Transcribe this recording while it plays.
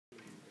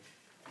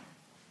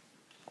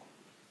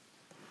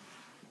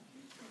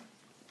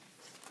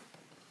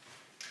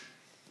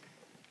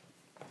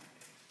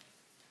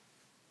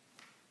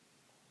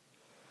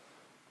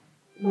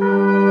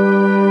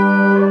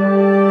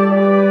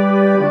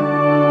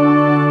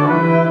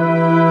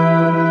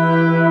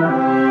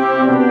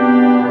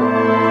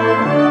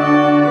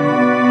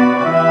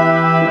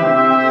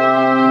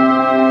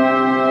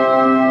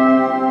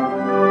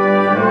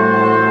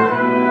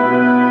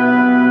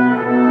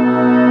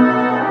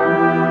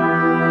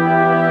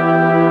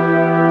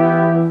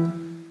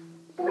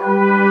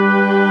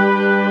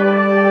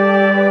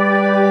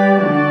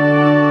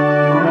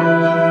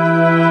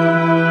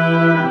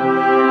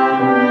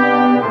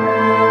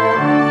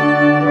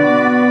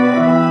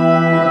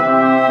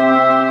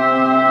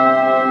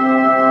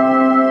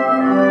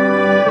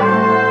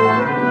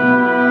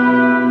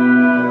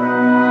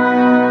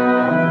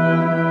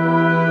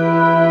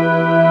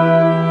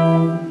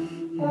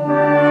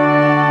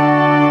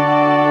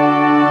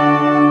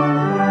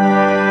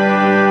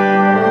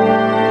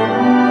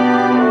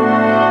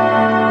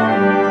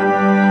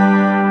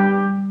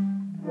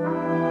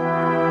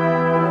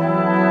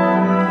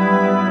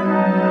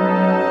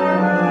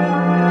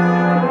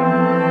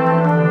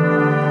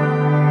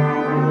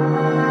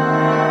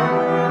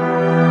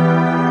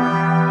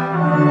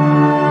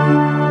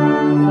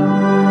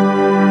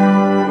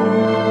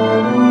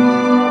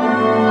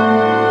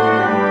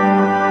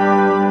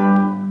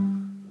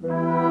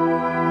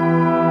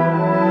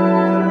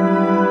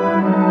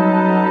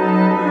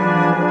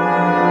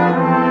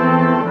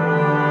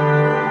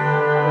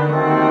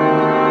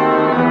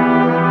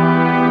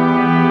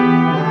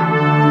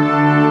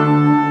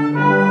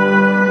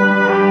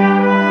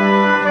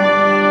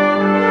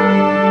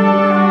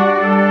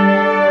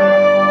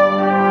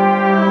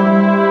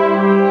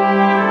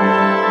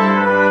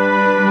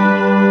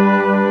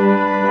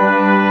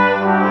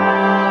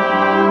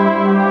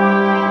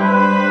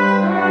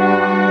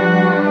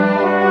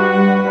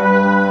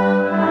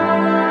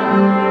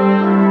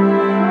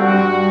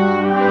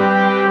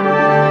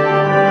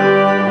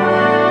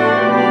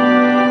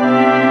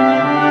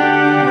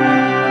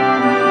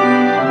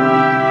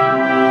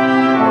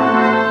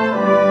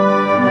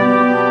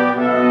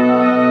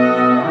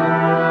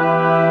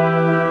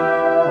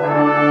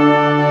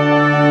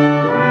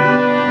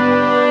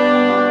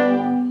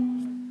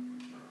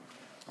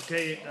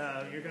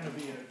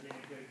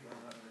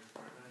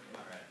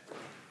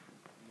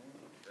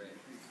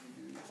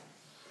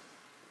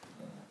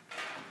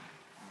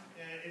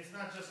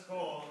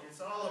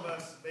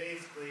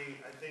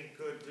think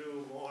could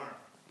do more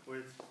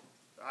with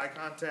eye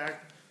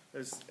contact.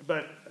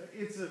 But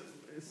it's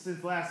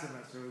since last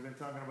semester we've been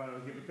talking about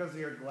it because of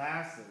your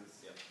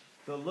glasses. Yep.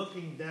 The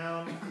looking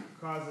down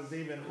causes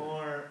even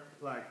more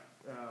like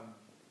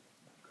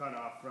cut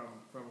off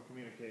from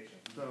communication.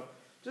 So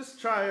just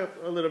try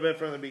a little bit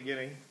from the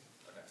beginning.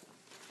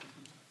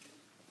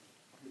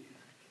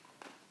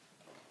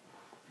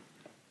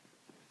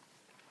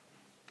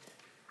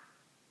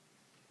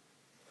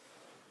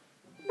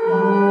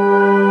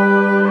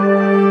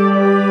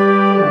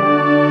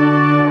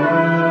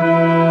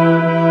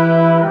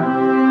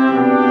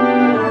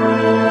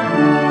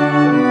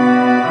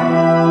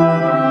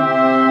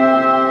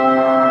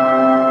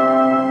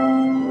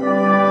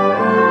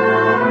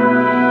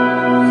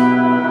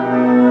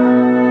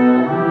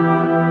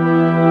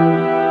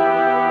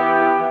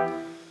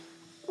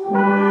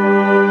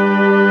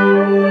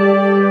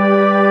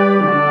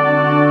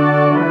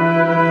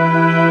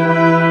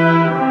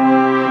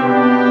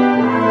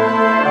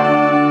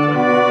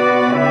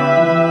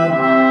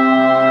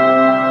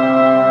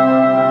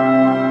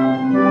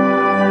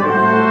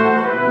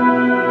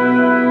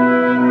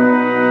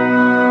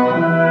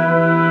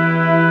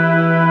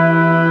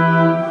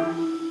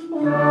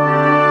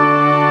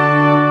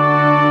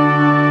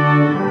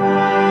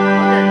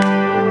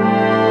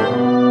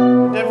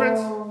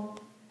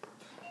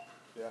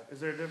 Is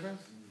there a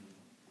difference?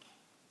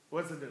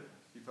 What's the difference?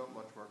 You felt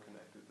much more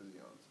connected to the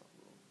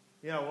ensemble.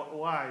 Yeah,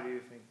 why do you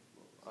think?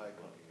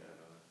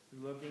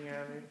 Looking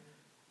at me.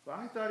 But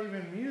I thought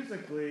even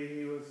musically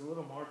he was a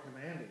little more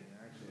commanding,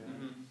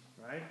 actually.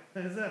 Right?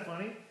 Isn't that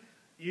funny?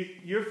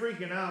 You're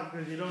freaking out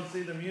because you don't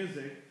see the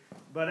music,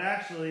 but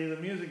actually the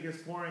music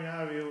is pouring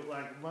out of you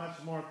like much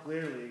more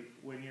clearly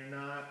when you're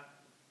not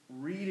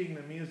reading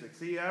the music.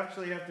 So you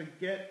actually have to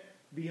get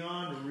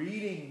beyond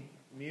reading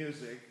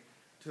music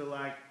to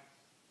like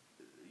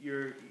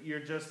you're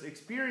just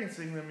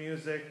experiencing the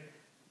music.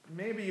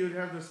 Maybe you'd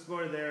have the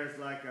score there as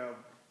like a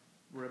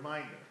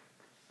reminder.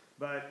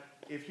 But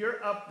if you're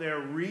up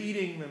there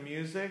reading the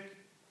music,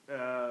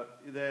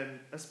 then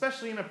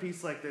especially in a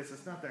piece like this,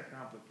 it's not that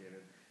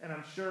complicated. And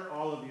I'm sure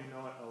all of you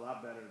know it a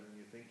lot better than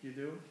you think you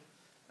do.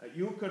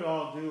 You could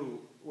all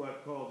do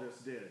what Cole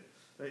just did.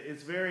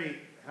 It's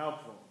very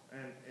helpful,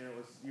 and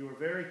you were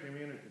very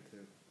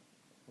communicative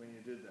when you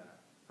did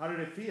that. How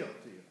did it feel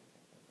to you?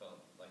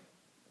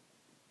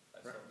 I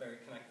felt very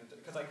connected to,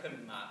 because I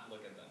couldn't not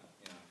look at them.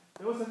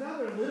 There was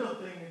another little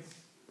thing.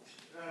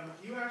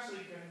 You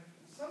actually can.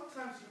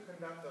 Sometimes you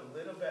conduct a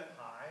little bit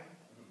high,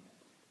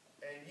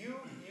 and you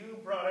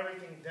brought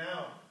everything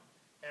down,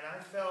 and I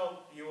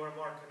felt you were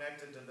more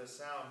connected to the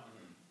sound.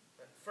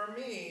 For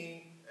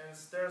me, and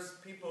there's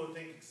people who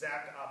think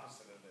exact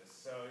opposite of this,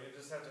 so you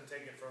just have to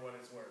take it for what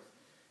it's worth.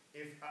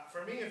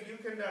 For me, if you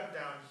conduct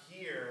down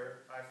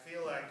here, I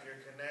feel like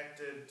you're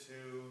connected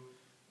to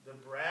the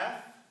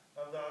breath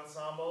of the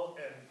ensemble,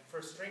 and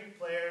for string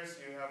players,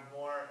 you have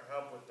more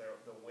help with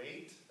the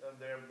weight of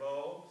their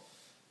bow.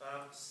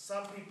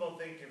 Some people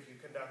think if you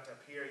conduct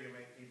up here, you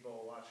make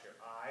people watch your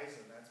eyes,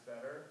 and that's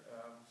better.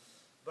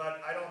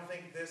 But I don't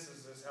think this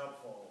is as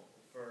helpful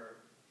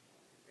for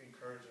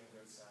encouraging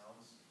good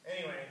sounds.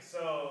 Anyway,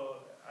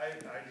 so I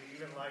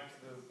even liked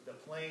the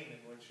plane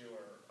in which you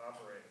were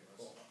operating.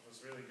 It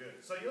was really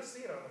good. So you'll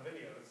see it on the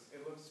video.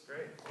 It looks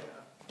great.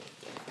 Yeah.